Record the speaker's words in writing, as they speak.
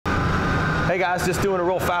Hey guys, just doing a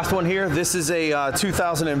real fast one here. This is a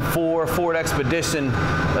 2004 Ford Expedition.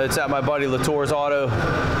 It's at my buddy Latour's Auto.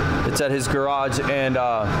 It's at his garage, and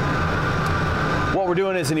what we're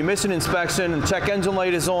doing is an emission inspection, and check engine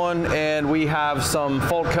light is on, and we have some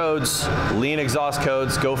fault codes, lean exhaust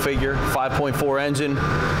codes, go figure, 5.4 engine.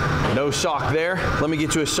 No shock there. Let me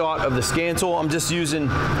get you a shot of the scan tool. I'm just using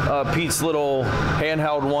Pete's little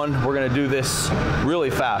handheld one. We're gonna do this really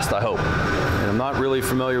fast, I hope. And I'm not really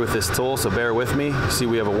familiar with this tool, so bear with me. You see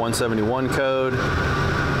we have a 171 code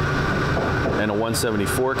and a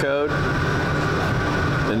 174 code.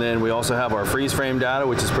 And then we also have our freeze frame data,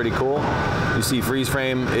 which is pretty cool. You see freeze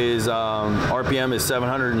frame is, RPM is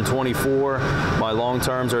 724. My long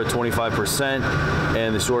terms are at 25%,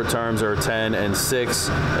 and the short terms are 10 and 6.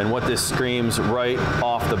 And what this screams right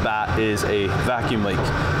off the bat is a vacuum leak.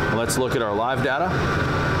 Let's look at our live data.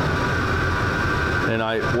 And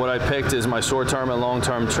what I picked is my short-term and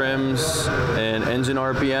long-term trims and engine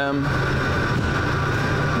RPM.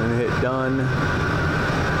 I'm gonna hit done.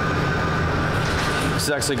 This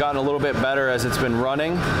has actually gotten a little bit better as it's been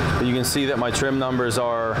running. You can see that my trim numbers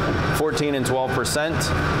are 14 and 12%.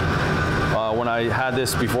 When I had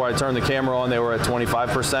this before I turned the camera on, they were at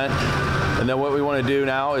 25%. And then what we want to do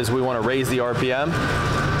now is we want to raise the RPM.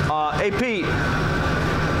 Hey Pete.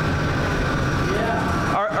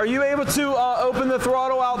 Are you able to open the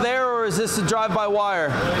throttle out there, or is this a drive-by-wire?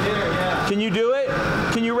 Right here, yeah. Can you do it?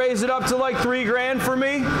 Can you raise it up to like 3 grand for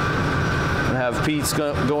me? And have Pete's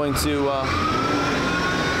going to,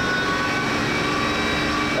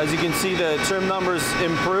 as you can see, the trim numbers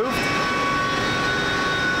improved.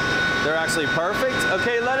 They're actually perfect.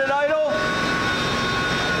 Okay, let it idle.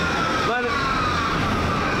 Let it.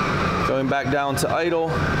 Going back down to idle,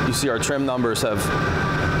 you see our trim numbers have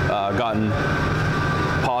gotten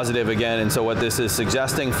positive again, and so what this is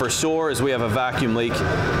suggesting for sure is we have a vacuum leak,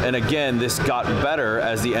 and again this got better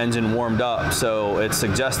as the engine warmed up, so it's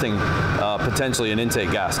suggesting potentially an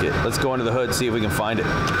intake gasket. Let's go under the hood, see if we can find it.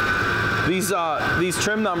 These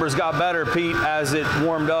trim numbers got better, Pete, as it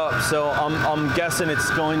warmed up, so I'm guessing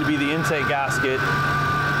it's going to be the intake gasket.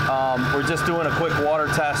 We're just doing a quick water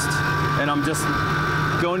test, and I'm just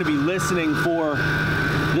going to be listening for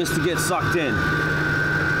this to get sucked in.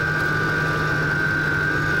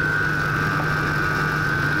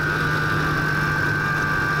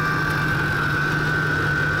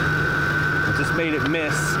 Just made it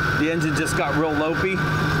miss. The engine just got real lopey.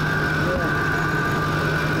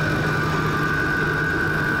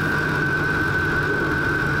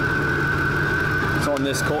 It's on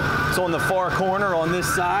this. It's on the far corner on this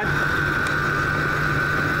side.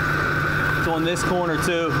 It's on this corner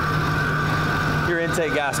too. Your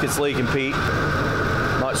intake gasket's leaking, Pete.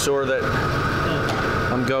 Not sure that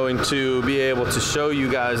I'm going to be able to show you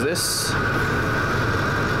guys this.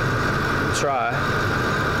 Try.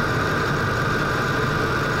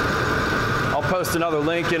 Post another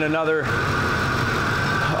link in another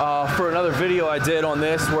for another video I did on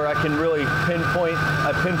this where I can really pinpoint.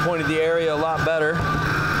 I pinpointed the area a lot better.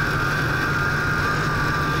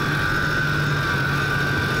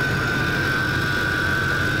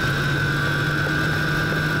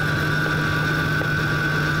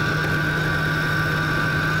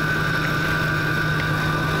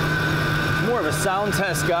 More of a sound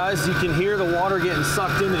test, guys. You can hear the water getting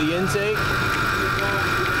sucked into the intake.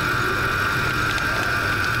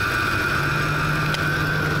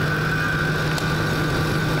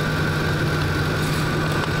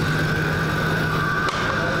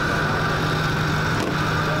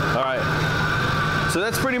 So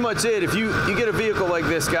that's pretty much it. If you get a vehicle like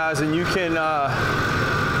this, guys, and you can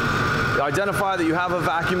identify that you have a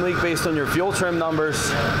vacuum leak based on your fuel trim numbers,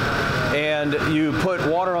 and you put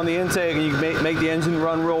water on the intake and you make the engine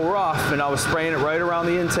run real rough, and I was spraying it right around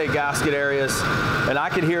the intake gasket areas, and I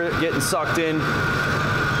could hear it getting sucked in.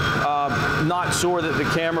 Not sure that the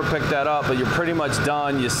camera picked that up, but you're pretty much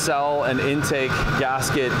done. You sell an intake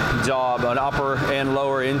gasket job, an upper and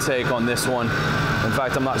lower intake on this one. In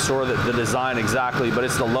fact, I'm not sure that the design exactly, but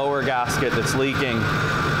it's the lower gasket that's leaking.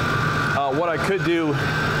 What I could do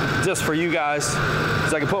just for you guys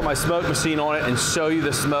is I can put my smoke machine on it and show you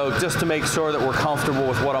the smoke just to make sure that we're comfortable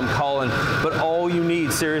with what I'm calling. But all you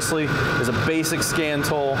need, seriously, is a basic scan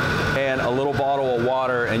tool and a little bottle of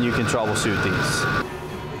water, and you can troubleshoot these.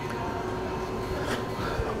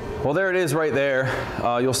 Well, there it is right there.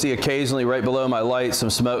 You'll see occasionally right below my light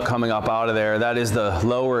some smoke coming up out of there. That is the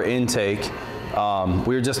lower intake.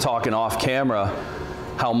 We were just talking off camera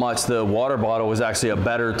how much the water bottle was actually a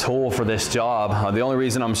better tool for this job. The only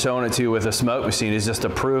reason I'm showing it to you with a smoke machine is just to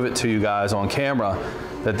prove it to you guys on camera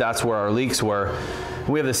that that's where our leaks were.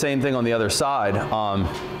 We have the same thing on the other side.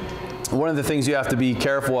 one of the things you have to be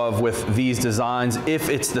careful of with these designs, if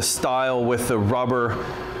it's the style with the rubber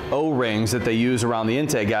O-rings that they use around the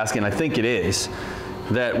intake gasket, and I think it is,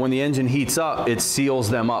 that when the engine heats up, it seals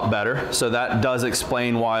them up better. So that does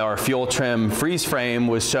explain why our fuel trim freeze frame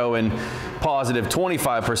was showing positive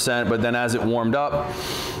 25%, but then as it warmed up,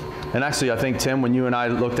 and actually I think, Tim, when you and I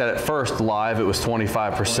looked at it first live, it was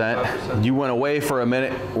 25%. You went away for a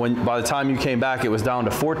minute. By the time you came back, it was down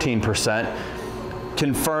to 14%,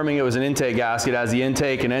 confirming it was an intake gasket. As the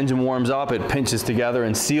intake and engine warms up, it pinches together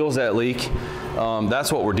and seals that leak.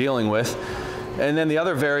 That's what we're dealing with. And then the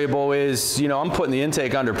other variable is, you know, I'm putting the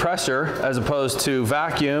intake under pressure as opposed to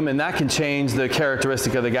vacuum, and that can change the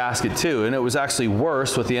characteristic of the gasket too. And it was actually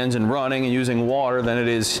worse with the engine running and using water than it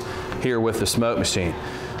is here with the smoke machine.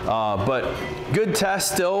 But good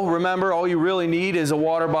test still. Remember, all you really need is a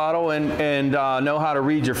water bottle and know how to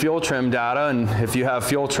read your fuel trim data. And if you have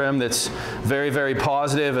fuel trim that's very, very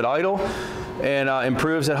positive at idle and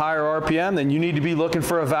improves at higher RPM, then you need to be looking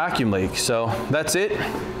for a vacuum leak. So that's it.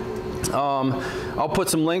 I'll put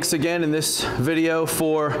some links again in this video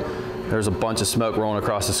there's a bunch of smoke rolling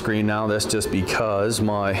across the screen now. That's just because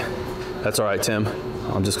that's all right, Tim.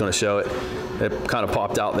 I'm just going to show it. It kind of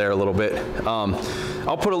popped out there a little bit.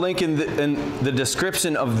 I'll put a link in the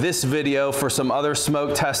description of this video for some other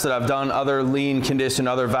smoke tests that I've done, other lean condition,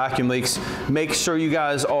 other vacuum leaks. Make sure you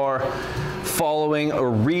guys are following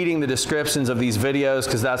or reading the descriptions of these videos,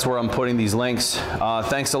 because that's where I'm putting these links.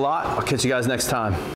 Thanks a lot. I'll catch you guys next time.